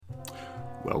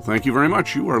Well, thank you very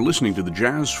much. You are listening to the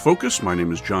Jazz Focus. My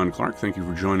name is John Clark. Thank you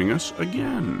for joining us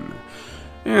again.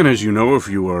 And as you know, if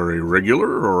you are a regular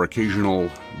or occasional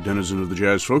denizen of the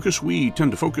Jazz Focus, we tend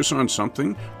to focus on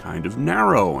something kind of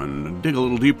narrow and dig a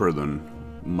little deeper than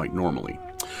might normally.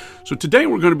 So today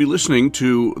we're going to be listening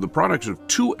to the products of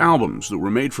two albums that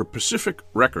were made for Pacific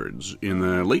Records in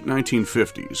the late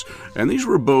 1950s. And these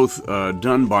were both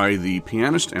done by the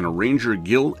pianist and arranger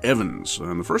Gil Evans.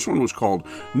 And the first one was called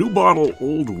New Bottle,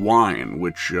 Old Wine,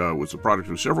 which was the product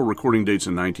of several recording dates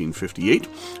in 1958.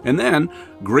 And then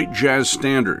Great Jazz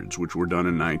Standards, which were done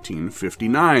in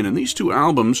 1959. And these two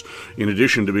albums, in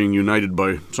addition to being united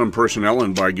by some personnel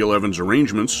and by Gil Evans'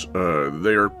 arrangements,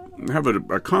 they have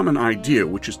a common idea,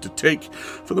 which is to take,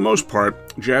 for the most part,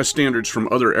 jazz standards from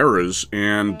other eras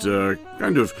and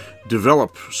kind of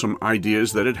develop some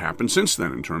ideas that had happened since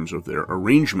then in terms of their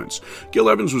arrangements. Gil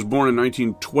Evans was born in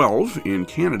 1912 in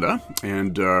Canada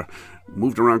and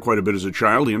moved around quite a bit as a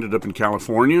child. He ended up in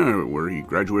California, where he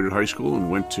graduated high school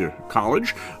and went to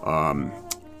college.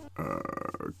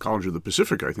 College of the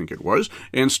Pacific, I think it was,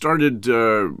 and started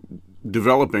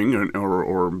developing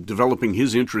or developing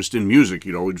his interest in music.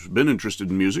 He'd always been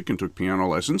interested in music and took piano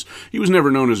lessons. He was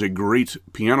never known as a great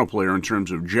piano player in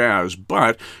terms of jazz,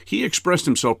 but he expressed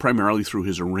himself primarily through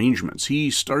his arrangements.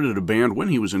 He started a band when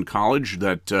he was in college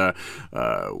that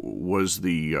was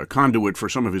the conduit for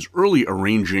some of his early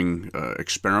arranging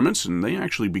experiments, and they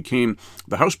actually became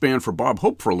the house band for Bob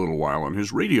Hope for a little while on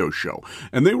his radio show.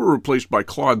 And they were replaced by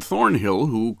Claude Thornhill,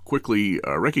 who quickly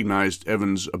recognized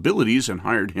Evans' abilities and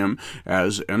hired him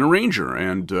as an arranger,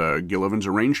 and Gil Evans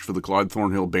arranged for the Claude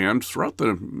Thornhill Band throughout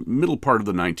the middle part of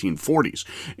the 1940s.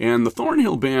 And the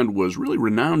Thornhill Band was really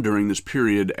renowned during this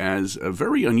period as a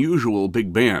very unusual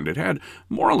big band. It had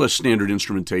more or less standard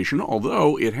instrumentation,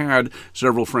 although it had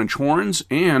several French horns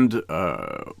and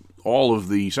all of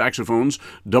the saxophones,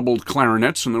 doubled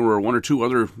clarinets, and there were one or two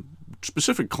other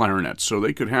specific clarinets, so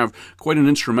they could have quite an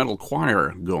instrumental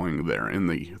choir going there in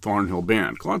the Thornhill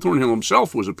Band. Claude Thornhill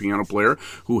himself was a piano player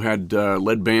who had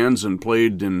led bands and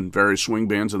played in various swing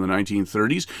bands in the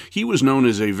 1930s. He was known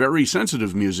as a very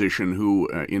sensitive musician who,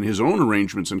 in his own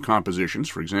arrangements and compositions,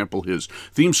 for example, his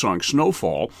theme song,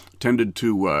 Snowfall, tended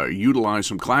to utilize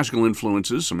some classical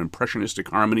influences, some impressionistic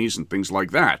harmonies and things like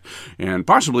that. And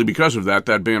possibly because of that,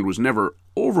 that band was never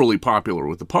overly popular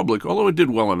with the public, although it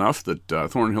did well enough that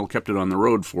Thornhill kept it on the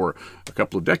road for a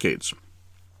couple of decades.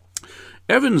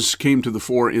 Evans came to the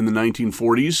fore in the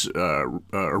 1940s,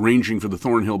 arranging for the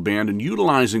Thornhill Band and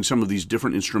utilizing some of these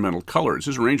different instrumental colors.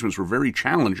 His arrangements were very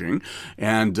challenging,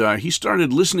 and he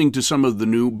started listening to some of the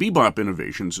new bebop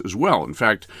innovations as well. In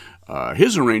fact,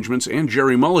 his arrangements and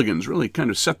Jerry Mulligan's really kind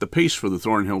of set the pace for the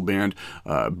Thornhill Band,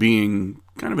 being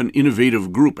kind of an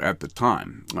innovative group at the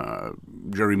time.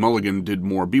 Jerry Mulligan did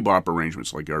more bebop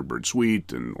arrangements like Yardbird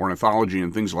Suite and Ornithology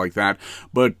and things like that,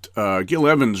 but Gil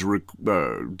Evans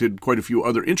did quite a few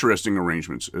other interesting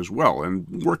arrangements as well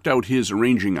and worked out his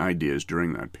arranging ideas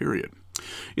during that period.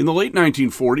 In the late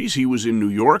 1940s, he was in New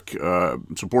York,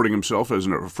 supporting himself as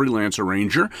a freelance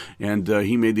arranger, and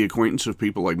he made the acquaintance of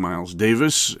people like Miles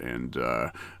Davis and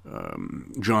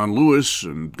John Lewis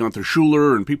and Gunther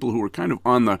Schuller, and people who were kind of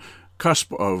on the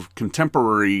cusp of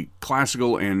contemporary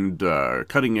classical and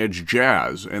cutting-edge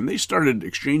jazz, and they started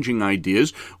exchanging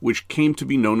ideas, which came to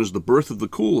be known as the birth of the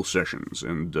Cool Sessions.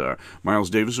 And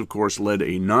Miles Davis, of course, led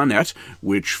a nonette,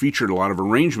 which featured a lot of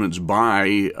arrangements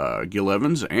by Gil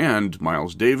Evans and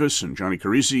Miles Davis and Johnny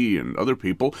Carisi and other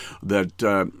people that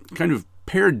kind of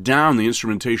pared down the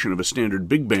instrumentation of a standard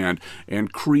big band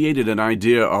and created an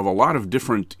idea of a lot of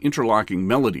different interlocking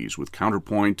melodies with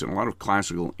counterpoint and a lot of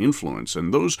classical influence.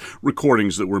 And those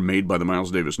recordings that were made by the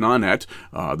Miles Davis nonette,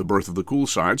 The Birth of the Cool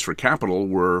Sides for Capitol,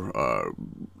 were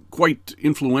quite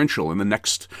influential in the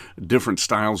next different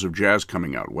styles of jazz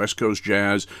coming out. West Coast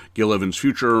jazz, Gil Evans'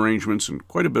 future arrangements, and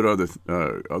quite a bit of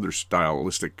other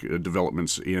stylistic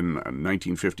developments in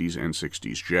 1950s and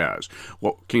 60s jazz.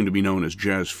 What came to be known as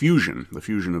jazz fusion, the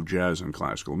fusion of jazz and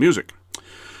classical music.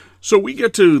 So we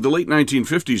get to the late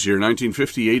 1950s here,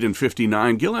 1958 and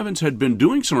 59. Gil Evans had been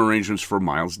doing some arrangements for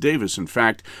Miles Davis. In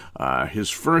fact, his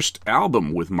first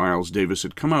album with Miles Davis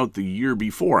had come out the year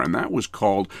before, and that was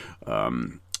called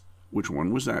which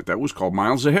one was that? That was called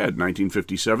Miles Ahead,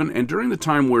 1957. And during the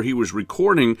time where he was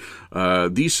recording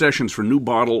these sessions for New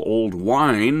Bottle, Old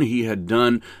Wine, he had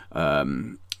done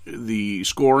the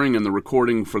scoring and the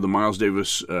recording for the Miles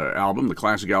Davis album, the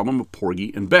classic album of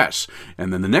Porgy and Bess.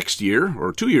 And then the next year,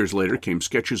 or 2 years later, came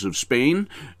Sketches of Spain,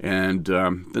 and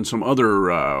then some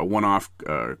other one-off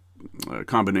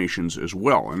combinations as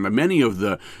well. And many of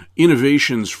the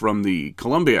innovations from the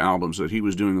Columbia albums that he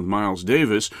was doing with Miles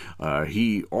Davis,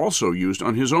 he also used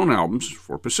on his own albums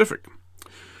for Pacific.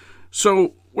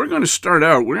 So we're going to start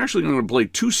out, we're actually going to play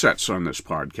two sets on this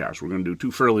podcast. We're going to do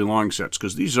two fairly long sets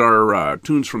because these are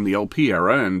tunes from the LP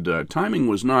era, and timing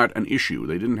was not an issue.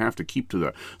 They didn't have to keep to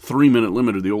the 3-minute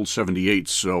limit of the old 78s,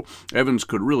 so Evans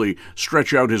could really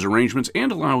stretch out his arrangements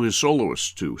and allow his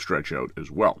soloists to stretch out as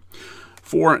well.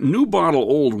 For New Bottle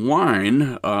Old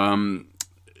Wine,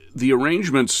 the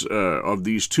arrangements of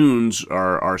these tunes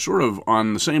are sort of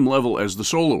on the same level as the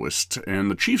soloist,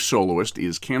 and the chief soloist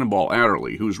is Cannonball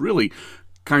Adderley, who's really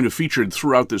kind of featured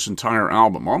throughout this entire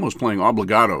album, almost playing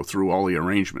obligato through all the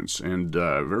arrangements, and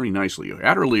very nicely.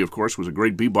 Adderley, of course, was a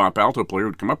great bebop alto player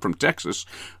who'd come up from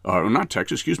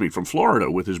from Florida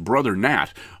with his brother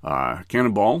Nat.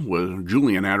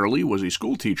 Julian Adderley was a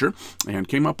school teacher and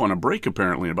came up on a break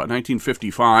apparently in about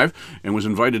 1955 and was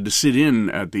invited to sit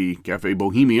in at the Cafe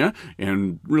Bohemia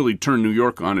and really turn New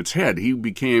York on its head. He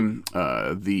became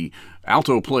the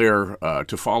alto player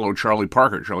to follow Charlie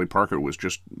Parker. Charlie Parker was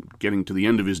just getting to the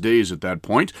end of his days at that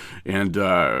point, and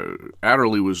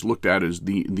Adderley was looked at as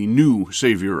the new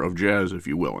savior of jazz, if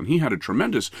you will. And he had a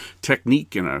tremendous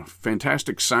technique and a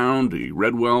fantastic sound. He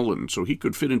read well, and so he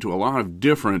could fit into a lot of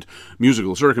different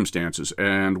musical circumstances,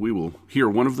 and we will hear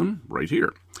one of them right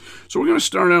here. So we're going to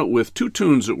start out with two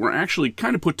tunes that were actually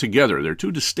kind of put together. They're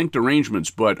two distinct arrangements,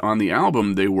 but on the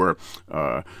album they were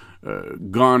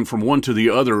gone from one to the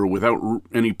other without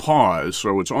any pause,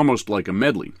 so it's almost like a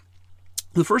medley.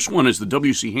 The first one is the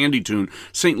W.C. Handy tune,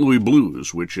 St. Louis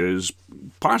Blues, which is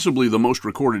possibly the most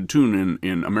recorded tune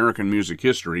in American music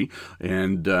history,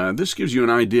 and this gives you an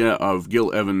idea of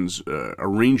Gil Evans'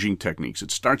 arranging techniques.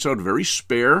 It starts out very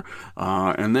spare,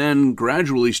 and then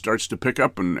gradually starts to pick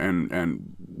up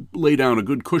and lay down a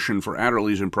good cushion for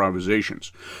Adderley's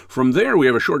improvisations. From there, we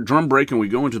have a short drum break, and we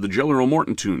go into the Jelly Roll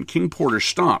Morton tune, King Porter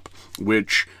Stomp,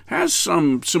 which has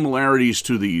some similarities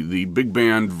to the big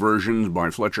band versions by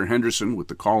Fletcher Henderson with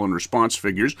the call and response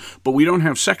figures, but we don't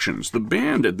have sections. The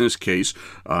band in this case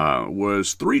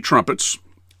was 3 trumpets,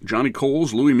 Johnny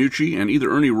Coles, Louis Mucci, and either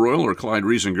Ernie Royal or Clyde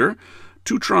Riesinger,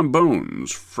 2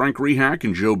 trombones, Frank Rehak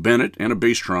and Joe Bennett, and a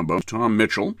bass trombone, Tom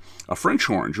Mitchell, a French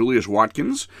horn, Julius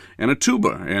Watkins, and a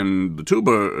tuba. And the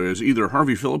tuba is either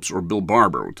Harvey Phillips or Bill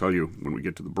Barber. We'll tell you when we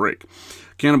get to the break.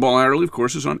 Cannonball Adderley, of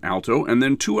course, is on alto, and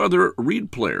then 2 other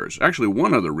reed players, actually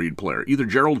 1 other reed player, either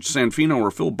Gerald Sanfino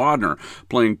or Phil Bodner,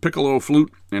 playing piccolo,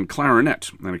 flute, and clarinet,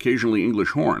 and occasionally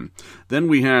English horn. Then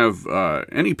we have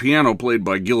any piano played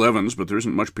by Gil Evans, but there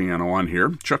isn't much piano on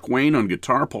here, Chuck Wayne on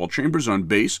guitar, Paul Chambers on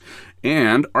bass,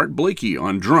 and Art Blakey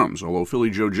on drums, although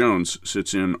Philly Joe Jones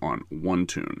sits in on 1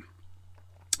 tune.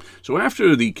 So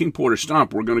after the King Porter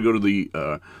Stomp, we're going to go to the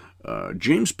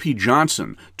James P.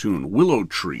 Johnson tune, Willow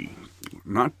Tree.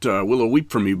 Not Willow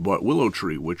Weep for Me, but Willow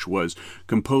Tree, which was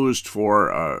composed for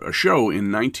a show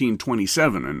in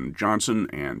 1927, and Johnson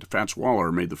and Fats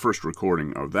Waller made the first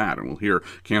recording of that, and we'll hear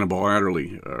Cannonball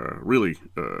Adderley really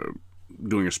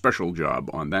doing a special job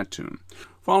on that tune.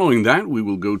 Following that, we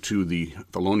will go to the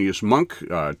Thelonious Monk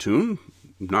tune,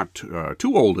 not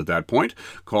too old at that point,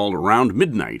 called Around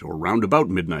Midnight, or Roundabout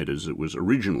Midnight as it was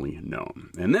originally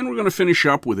known. And then we're going to finish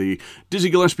up with a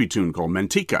Dizzy Gillespie tune called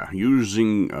Manteca,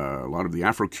 using a lot of the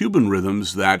Afro-Cuban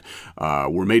rhythms that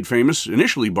were made famous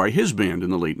initially by his band in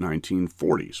the late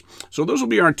 1940s. So those will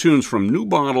be our tunes from New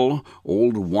Bottle,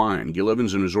 Old Wine, Gil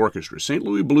Evans and his orchestra, St.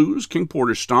 Louis Blues, King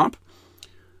Porter Stomp,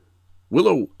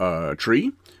 Willow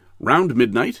Tree, Round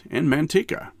Midnight, and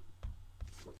Manteca.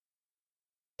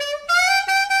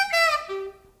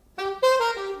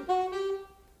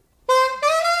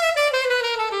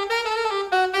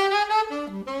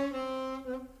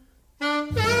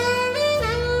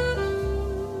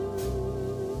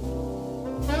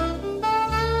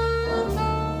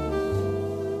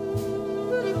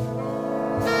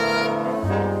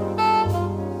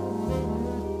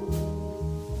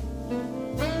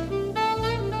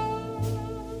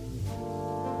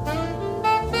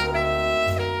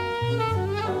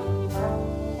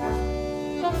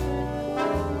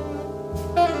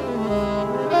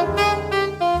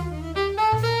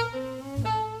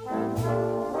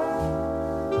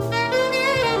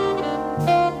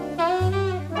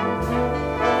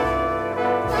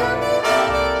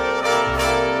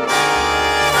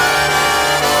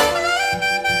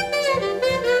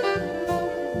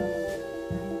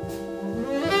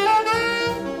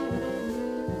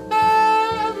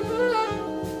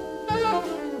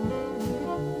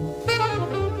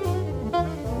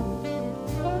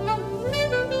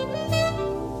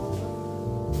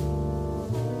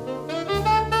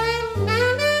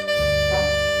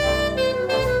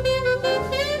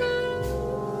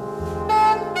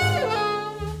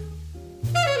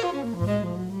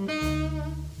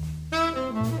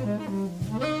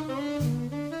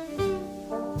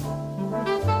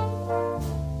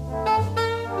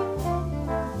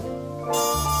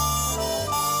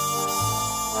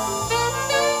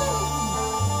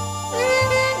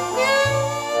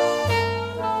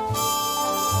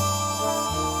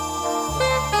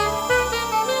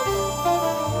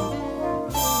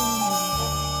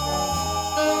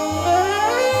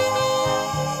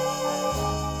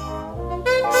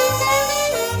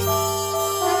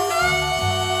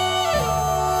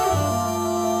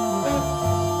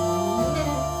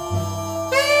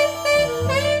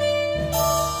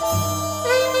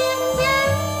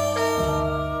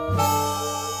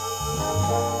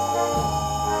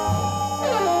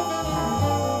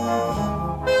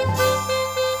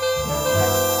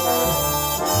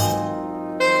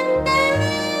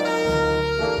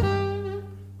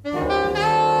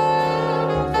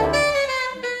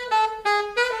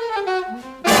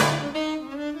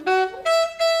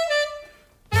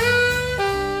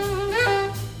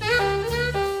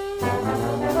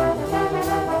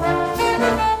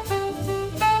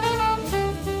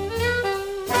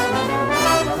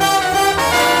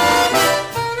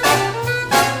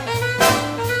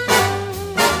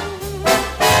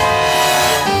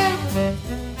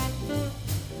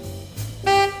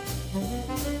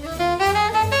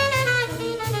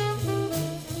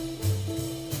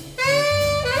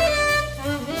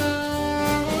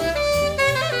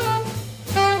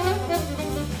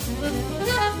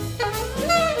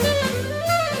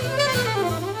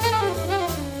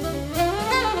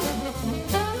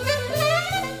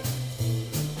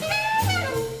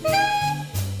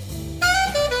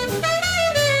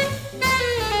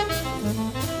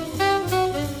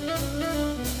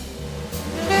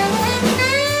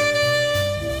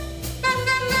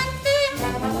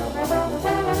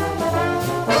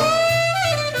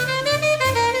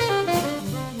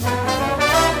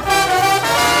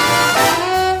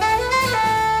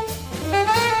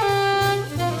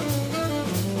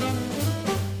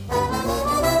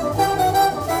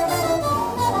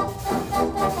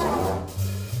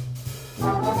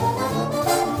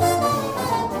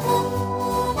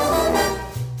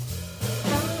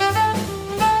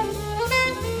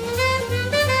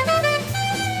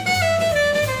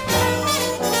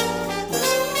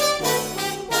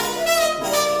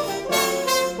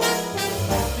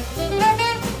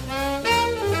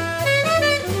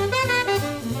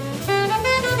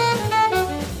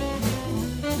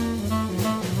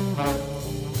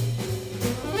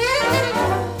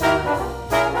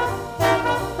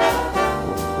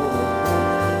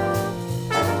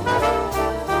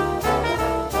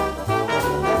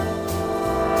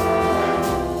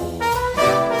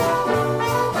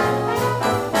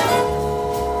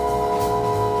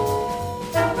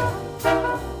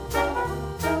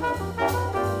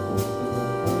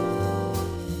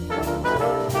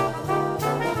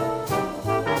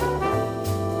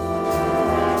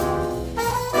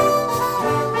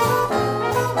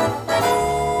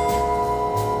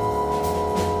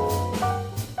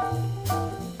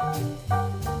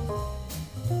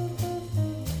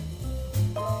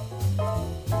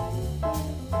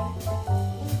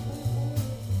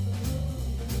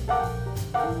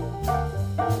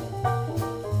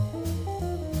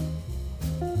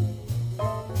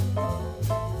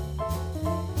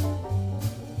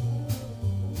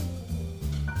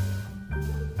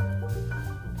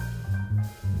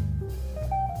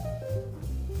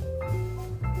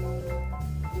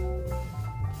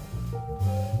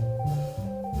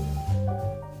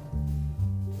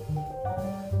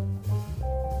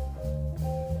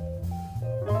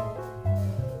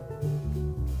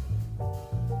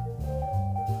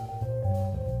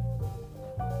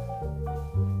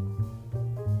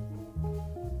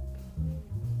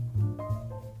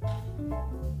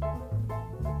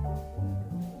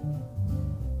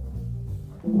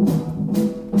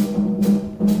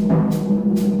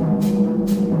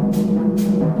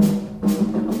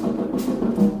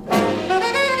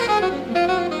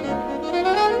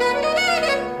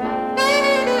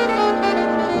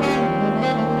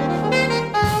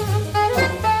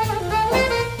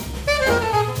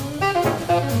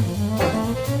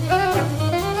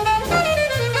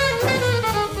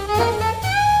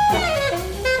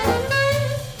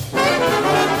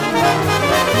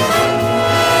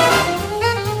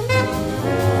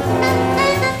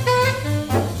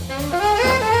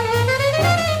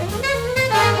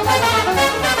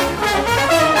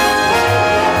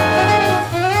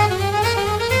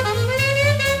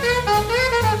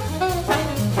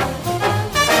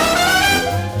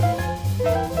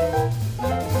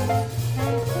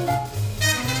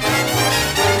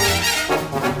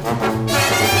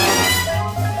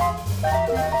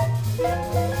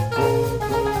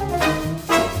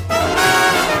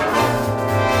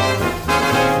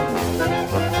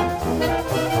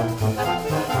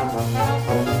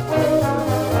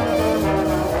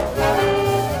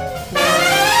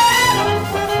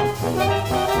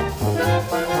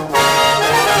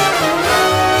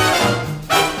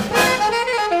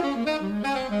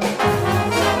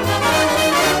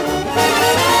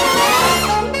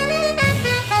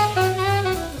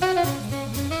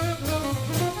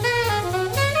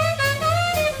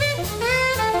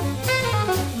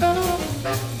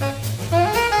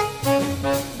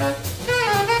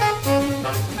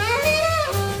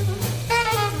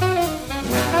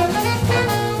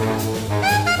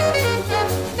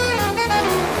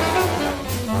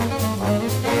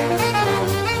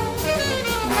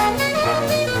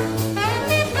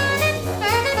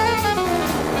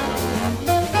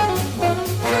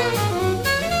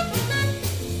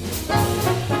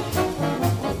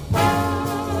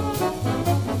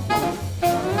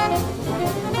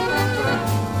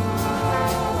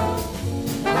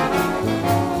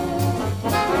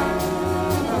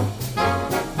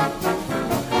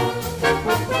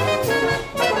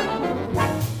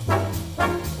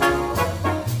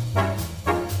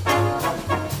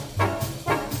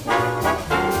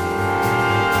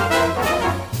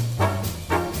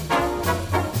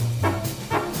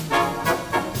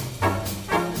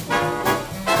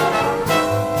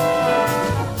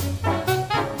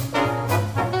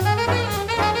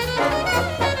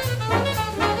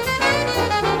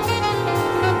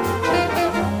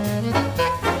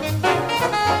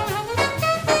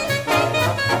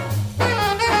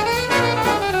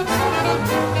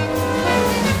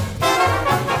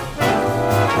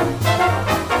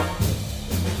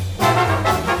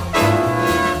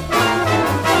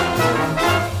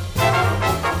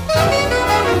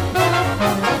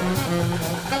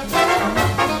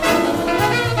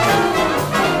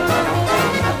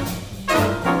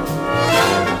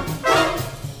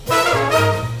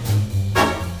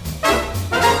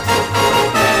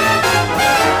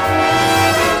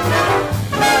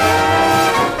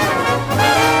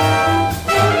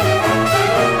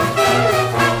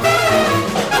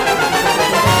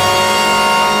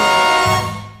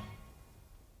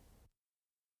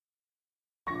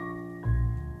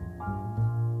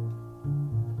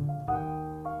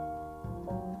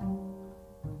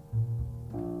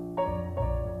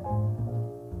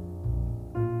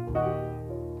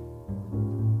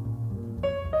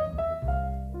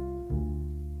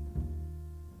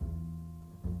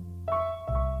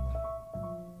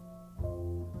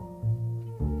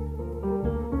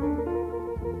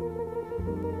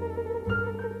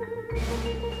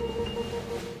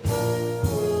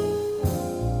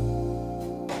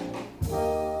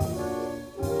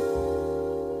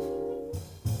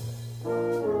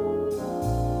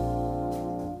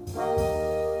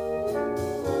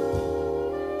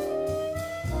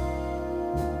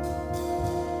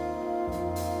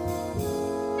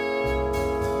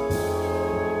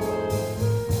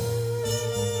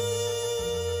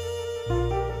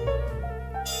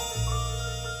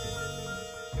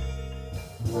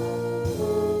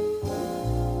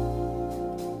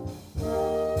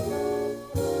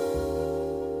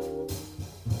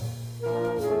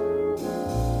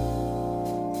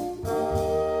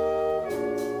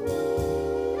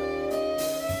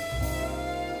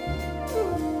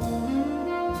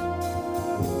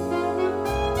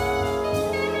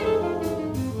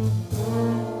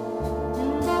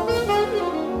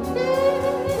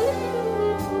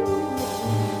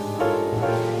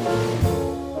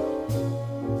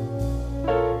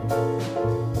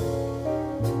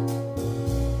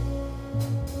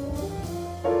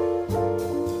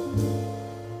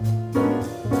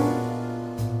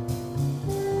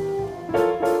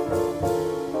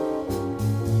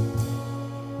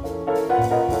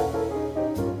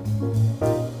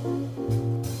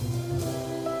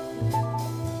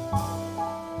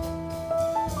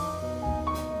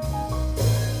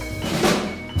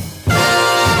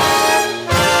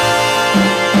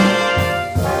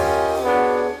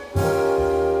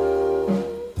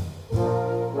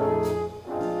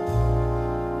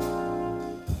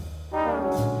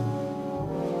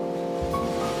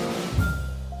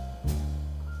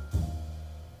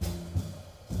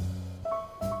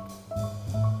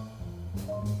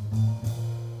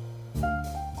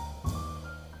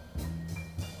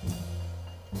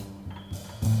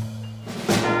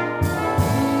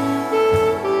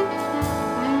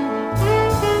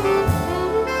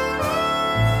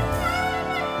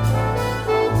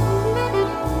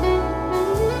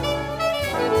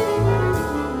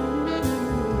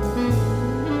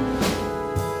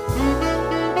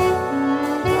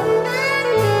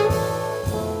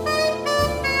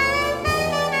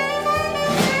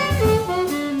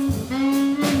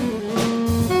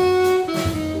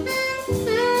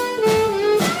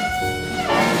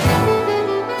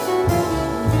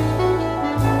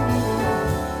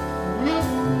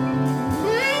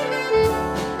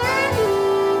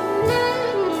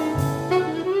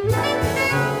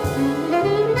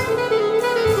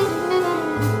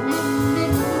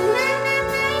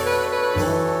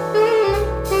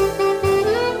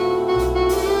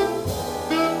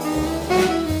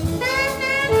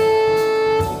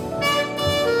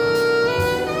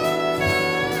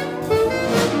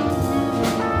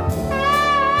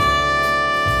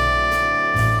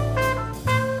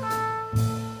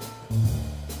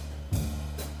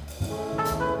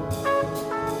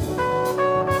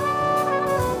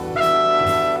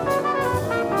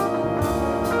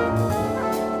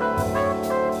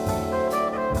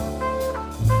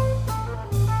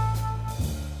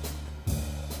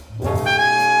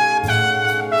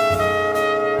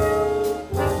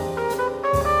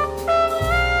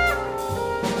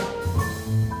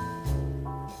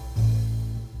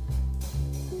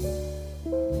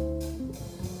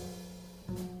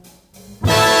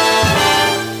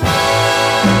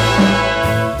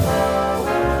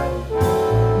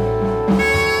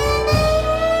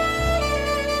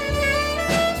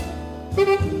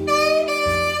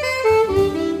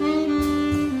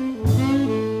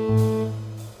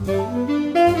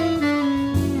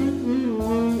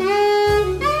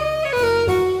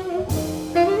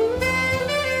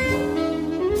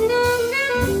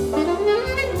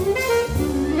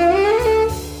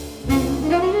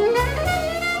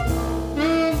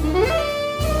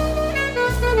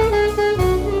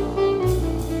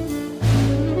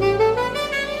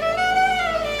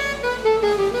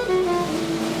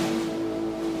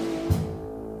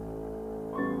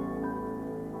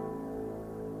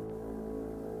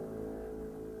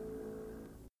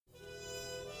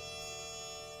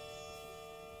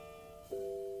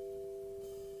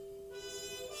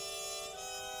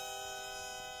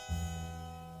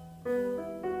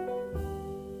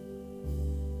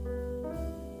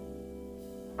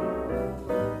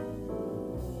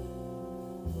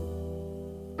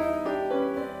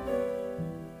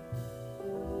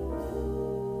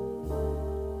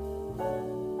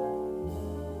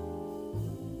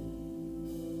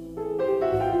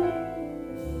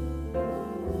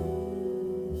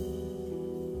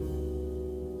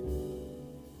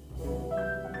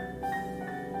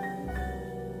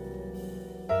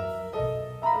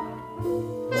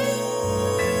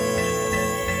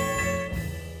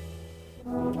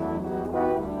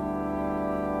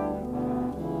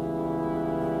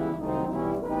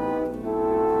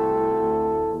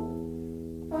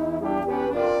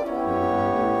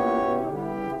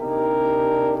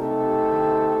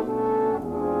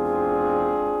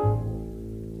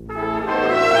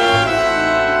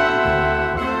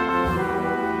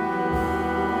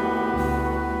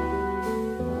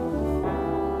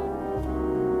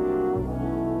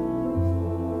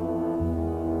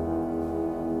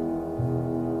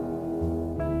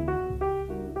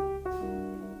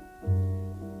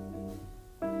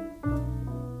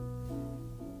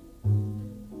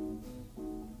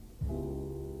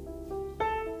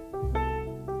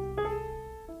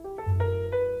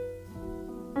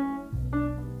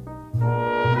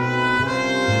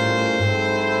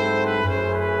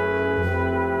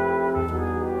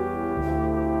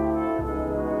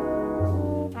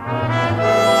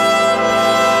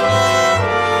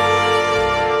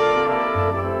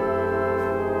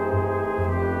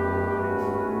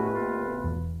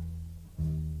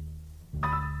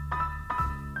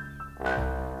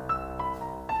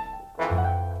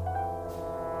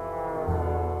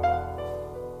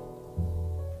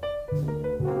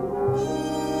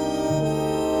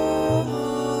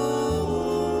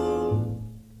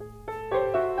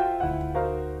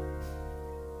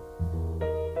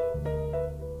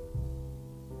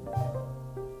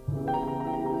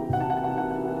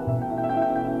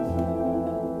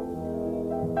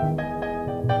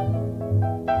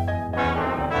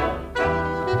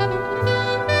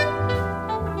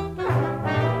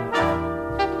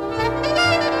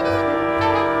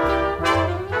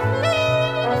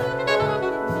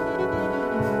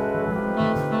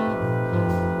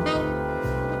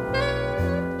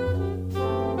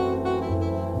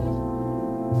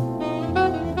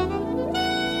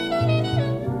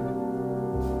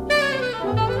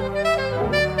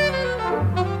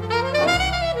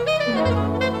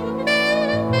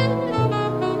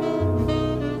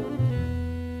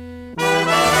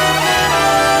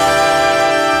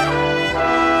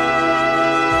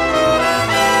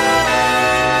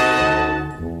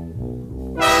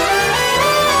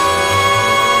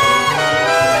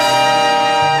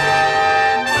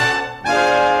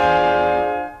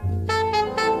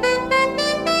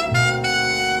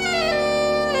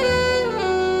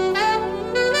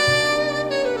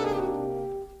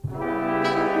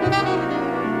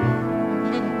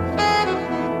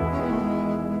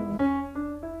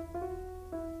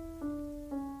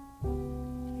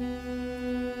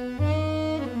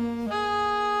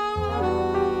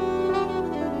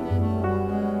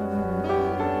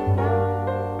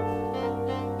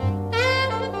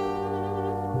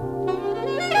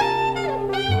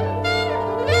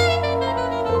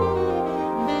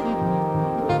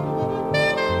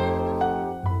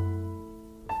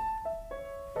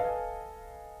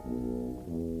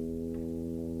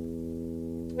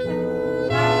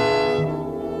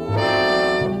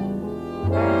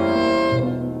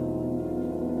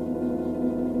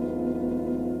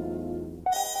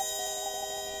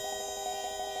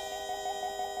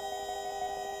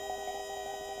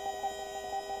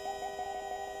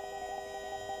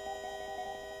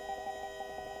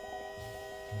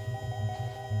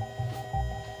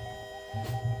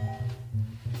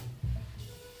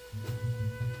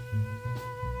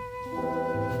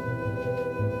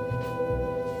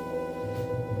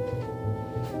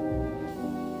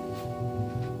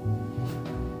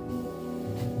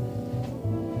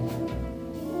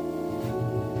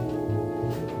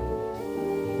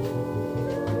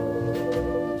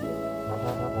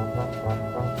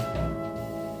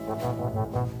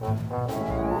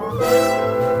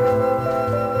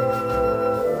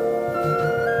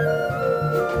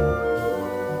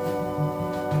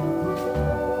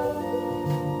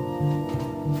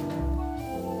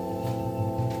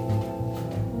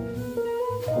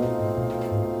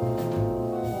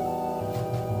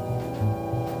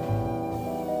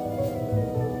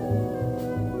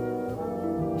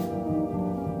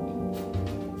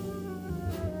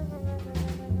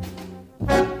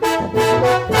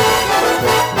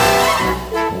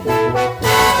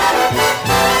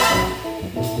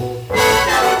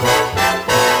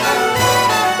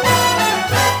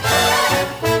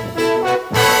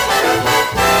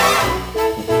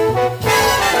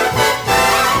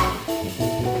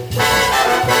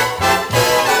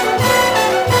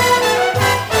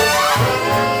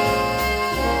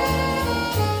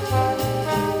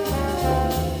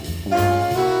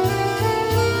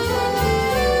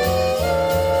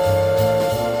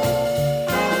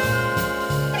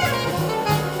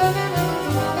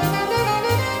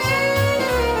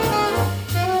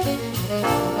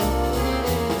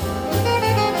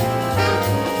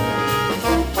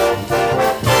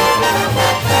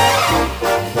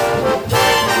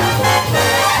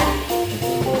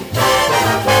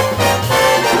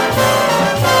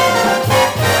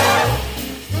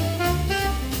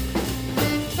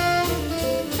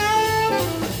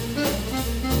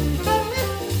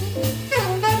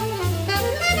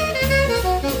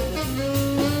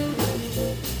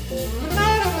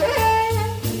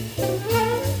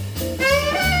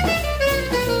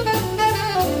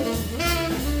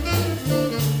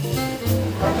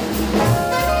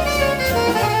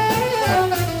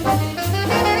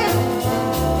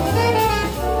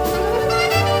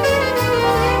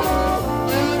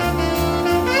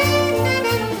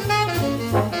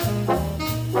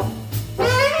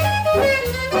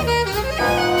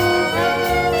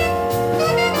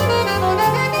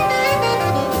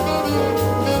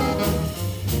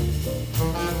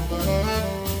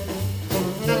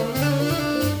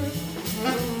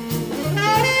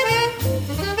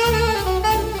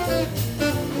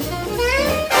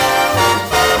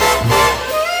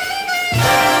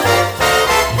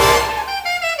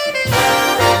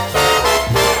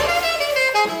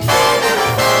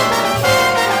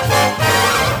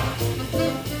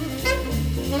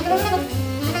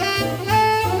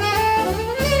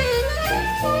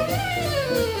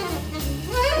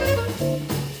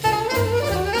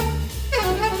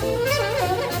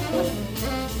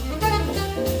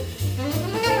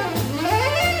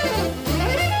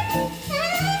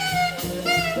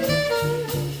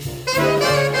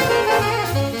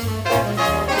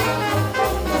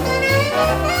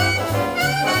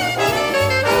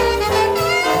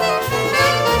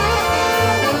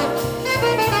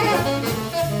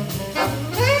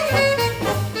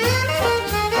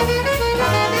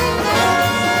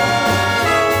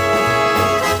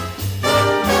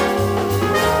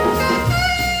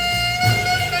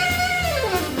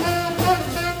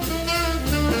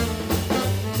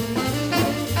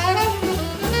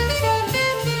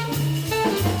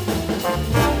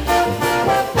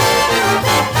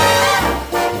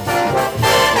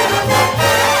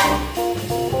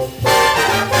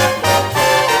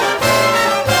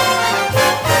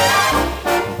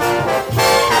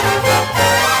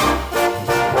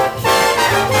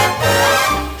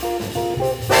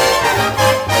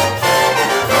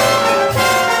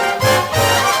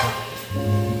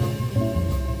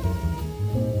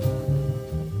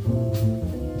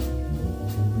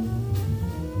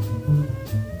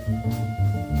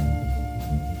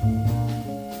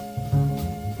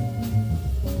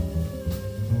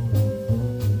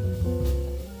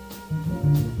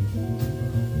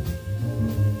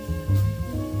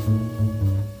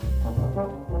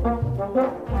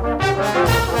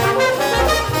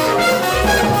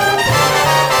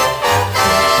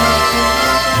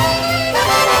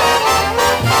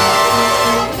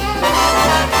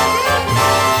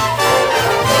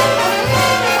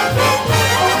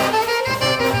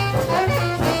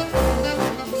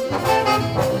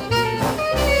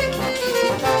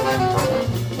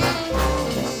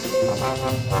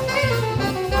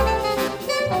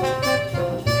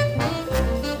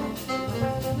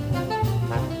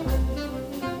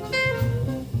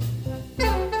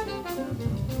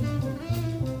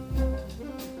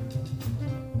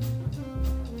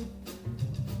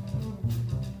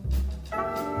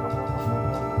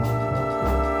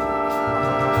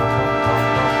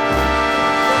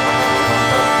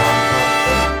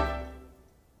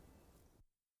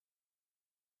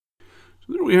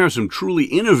 Then we have some truly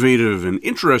innovative and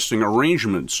interesting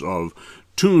arrangements of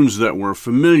tunes that were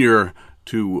familiar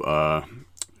to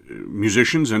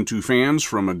musicians and to fans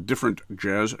from a different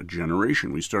jazz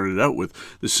generation. We started out with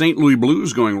the St. Louis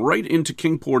Blues going right into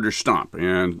King Porter's Stomp,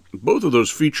 and both of those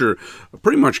feature a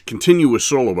pretty much continuous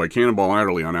solo by Cannonball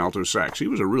Adderley on alto sax. He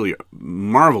was a really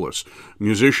marvelous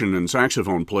musician and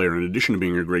saxophone player, in addition to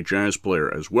being a great jazz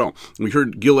player as well. We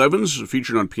heard Gil Evans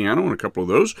featured on piano in a couple of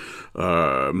those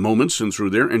moments and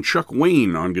through there, and Chuck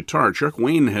Wayne on guitar. Chuck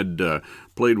Wayne had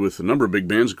played with a number of big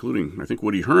bands, including, I think,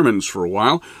 Woody Herman's for a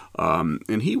while,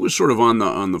 and he was sort of on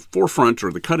the forefront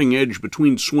or the cutting edge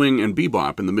between swing and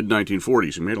bebop in the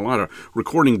mid-1940s. He made a lot of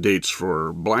recording dates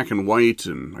for Black and White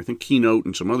and I think Keynote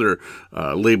and some other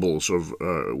labels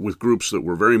with groups that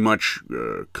were very much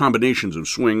combinations of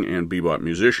swing and bebop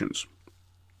musicians.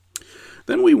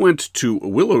 Then we went to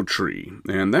Willow Tree,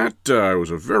 and that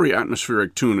was a very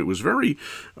atmospheric tune. It was very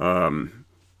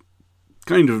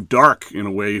kind of dark in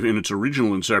a way in its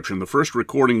original inception. The first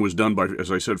recording was done by,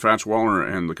 as I said, Fats Waller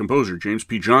and the composer James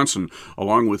P. Johnson,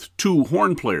 along with two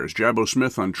horn players, Jabbo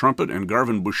Smith on trumpet and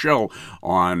Garvin Bushell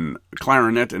on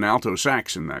clarinet and alto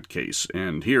sax in that case.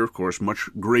 And here, of course, much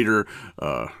greater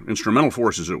instrumental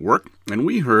forces at work. And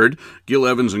we heard Gil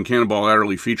Evans and Cannonball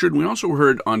Adderley featured. We also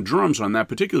heard on drums on that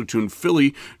particular tune,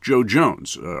 Philly Joe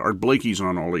Jones. Art Blakey's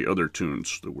on all the other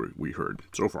tunes that we heard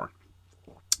so far.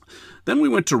 Then we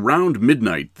went to Round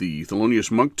Midnight, the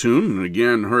Thelonious Monk tune, and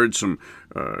again heard some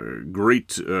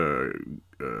great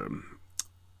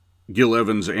Gil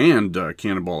Evans and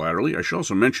Cannonball Adderley. I should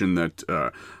also mention that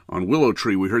on Willow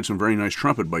Tree we heard some very nice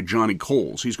trumpet by Johnny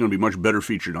Coles. He's going to be much better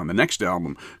featured on the next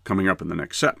album coming up in the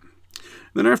next set.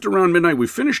 Then after Round Midnight, we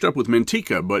finished up with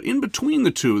Manteca, but in between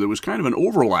the two, there was kind of an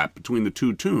overlap between the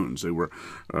two tunes. They were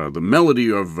the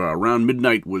melody of Round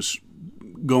Midnight was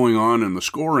going on and the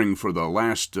scoring for the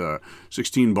last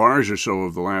 16 bars or so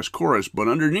of the last chorus, but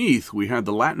underneath we had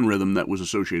the Latin rhythm that was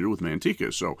associated with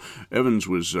Manteca. So Evans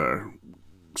was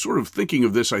sort of thinking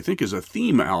of this, I think, as a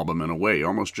theme album in a way,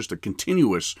 almost just a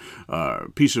continuous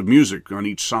piece of music on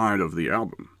each side of the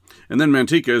album. And then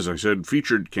Manteca, as I said,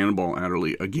 featured Cannonball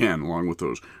Adderley again, along with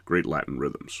those great Latin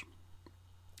rhythms.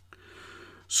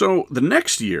 So the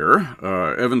next year,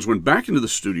 Evans went back into the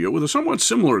studio with a somewhat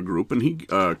similar group, and he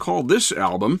called this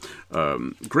album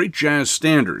Great Jazz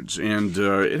Standards. And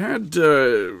it had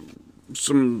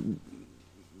some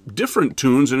different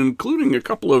tunes, and including a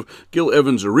couple of Gil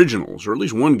Evans originals, or at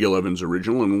least one Gil Evans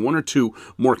original, and one or two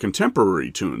more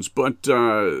contemporary tunes. But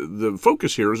the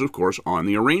focus here is, of course, on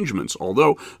the arrangements,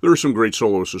 although there are some great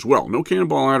soloists as well. No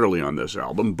Cannonball Adderley on this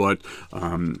album, but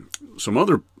some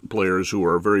other players who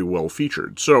are very well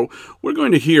featured. So we're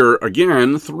going to hear,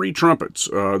 again, three trumpets.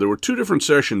 There were two different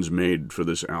sessions made for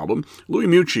this album. Louis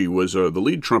Mucci was the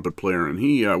lead trumpet player, and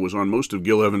he was on most of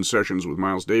Gil Evans' sessions with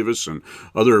Miles Davis and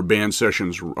other band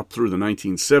sessions up through the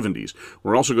 1970s.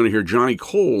 We're also going to hear Johnny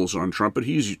Coles on trumpet.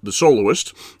 He's the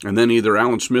soloist, and then either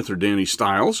Alan Smith or Danny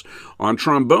Stiles. On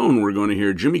trombone, we're going to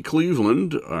hear Jimmy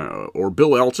Cleveland or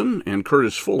Bill Elton and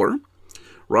Curtis Fuller.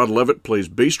 Rod Levitt plays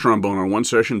bass trombone on one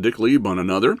session, Dick Lieb on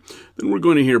another. Then we're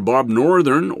going to hear Bob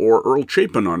Northern or Earl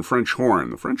Chapin on French horn.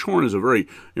 The French horn is a very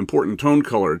important tone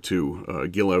color to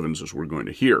Gil Evans, as we're going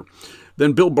to hear.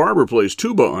 Then Bill Barber plays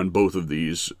tuba on both of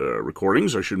these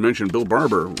recordings. I should mention Bill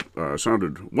Barber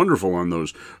sounded wonderful on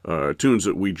those tunes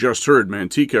that we just heard,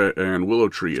 Manteca and Willow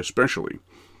Tree especially.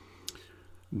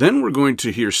 Then we're going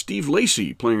to hear Steve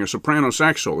Lacy playing a soprano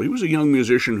sax solo. He was a young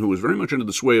musician who was very much under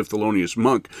the sway of Thelonious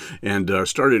Monk and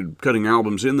started cutting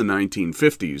albums in the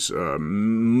 1950s,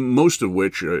 most of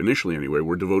which, initially anyway,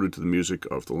 were devoted to the music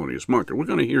of Thelonious Monk. And we're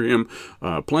going to hear him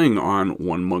playing on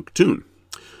one Monk tune.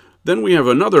 Then we have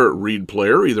another reed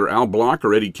player, either Al Block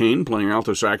or Eddie Kane, playing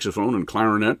alto saxophone and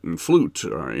clarinet and flute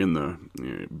in the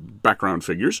background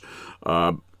figures.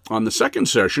 On the second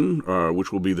session,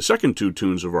 which will be the second two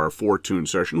tunes of our four-tune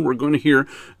session, we're going to hear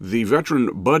the veteran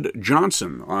Bud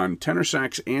Johnson on tenor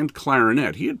sax and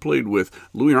clarinet. He had played with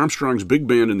Louis Armstrong's big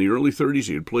band in the early 30s.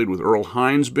 He had played with Earl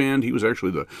Hines' band. He was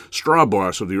actually the straw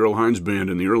boss of the Earl Hines band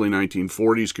in the early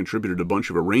 1940s, contributed a bunch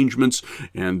of arrangements,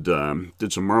 and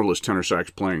did some marvelous tenor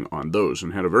sax playing on those,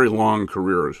 and had a very long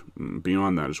career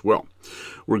beyond that as well.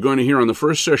 We're going to hear on the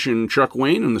first session Chuck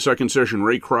Wayne, and the second session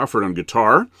Ray Crawford on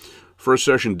guitar. First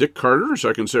session, Dick Carter.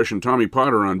 Second session, Tommy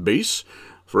Potter on bass.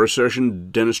 First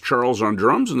session, Dennis Charles on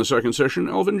drums. And the second session,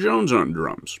 Elvin Jones on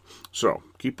drums. So,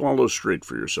 keep all those straight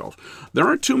for yourself. There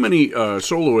aren't too many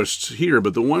soloists here,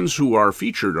 but the ones who are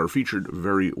featured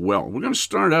very well. We're going to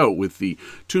start out with the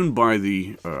tune by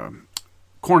the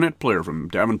cornet player from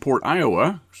Davenport,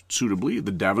 Iowa, suitably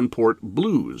the Davenport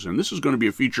Blues. And this is going to be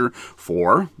a feature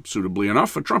for, suitably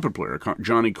enough, a trumpet player,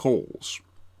 Johnny Coles.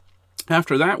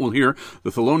 After that, we'll hear the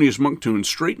Thelonious Monk tune,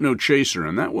 Straight No Chaser,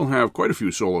 and that will have quite a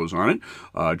few solos on it.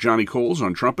 Johnny Coles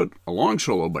on trumpet, a long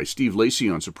solo by Steve Lacy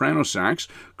on soprano sax,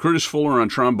 Curtis Fuller on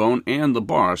trombone, and the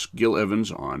boss, Gil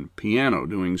Evans, on piano,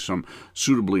 doing some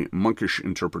suitably monkish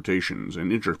interpretations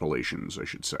and interpolations, I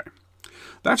should say.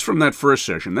 That's from that first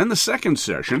session. Then the second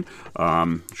session,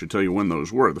 I should tell you when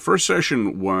those were. The first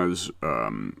session was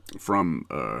from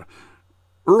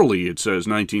early, it says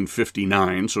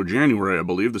 1959, so January, I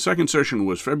believe. The second session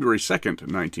was February 2nd,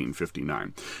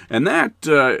 1959. And that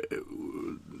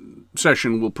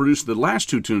session will produce the last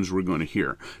two tunes we're going to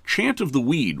hear. Chant of the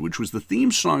Weed, which was the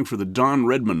theme song for the Don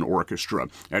Redman Orchestra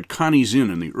at Connie's Inn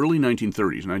in the early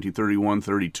 1930s,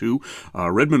 1931-32.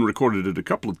 Redman recorded it a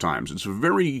couple of times. It's a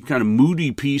very kind of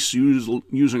moody piece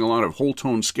using a lot of whole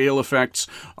tone scale effects.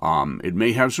 It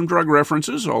may have some drug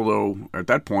references, although at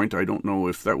that point I don't know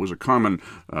if that was a common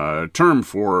term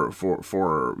for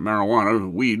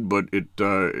marijuana, weed, but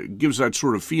it gives that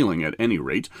sort of feeling at any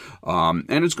rate.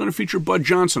 And it's going to feature Bud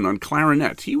Johnson on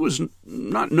clarinet. He was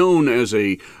not known as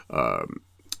a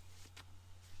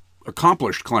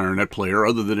accomplished clarinet player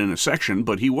other than in a section,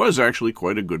 but he was actually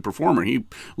quite a good performer. He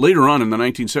later on in the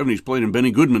 1970s played in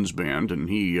Benny Goodman's band, and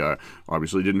he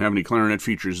obviously didn't have any clarinet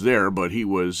features there, but he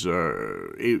was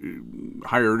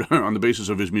hired on the basis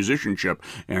of his musicianship,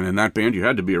 and in that band you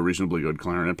had to be a reasonably good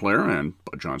clarinet player, and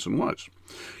Bud Johnson was.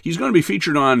 He's going to be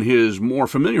featured on his more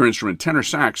familiar instrument, tenor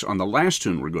sax, on the last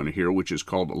tune we're going to hear, which is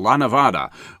called La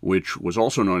Nevada, which was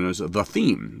also known as The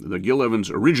Theme, the Gil Evans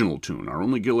original tune, our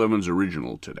only Gil Evans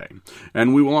original today.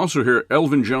 And we will also hear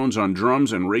Elvin Jones on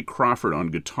drums and Ray Crawford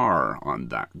on guitar on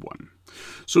that one.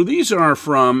 So these are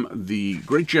from the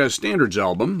Great Jazz Standards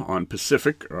album on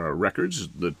Pacific Records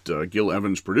that Gil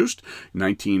Evans produced.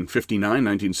 1959,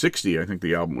 1960, I think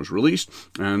the album was released.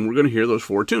 And we're going to hear those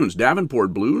four tunes: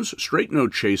 Davenport Blues, Straight No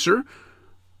Chaser,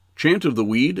 Chant of the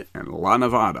Weed, and La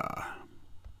Nevada.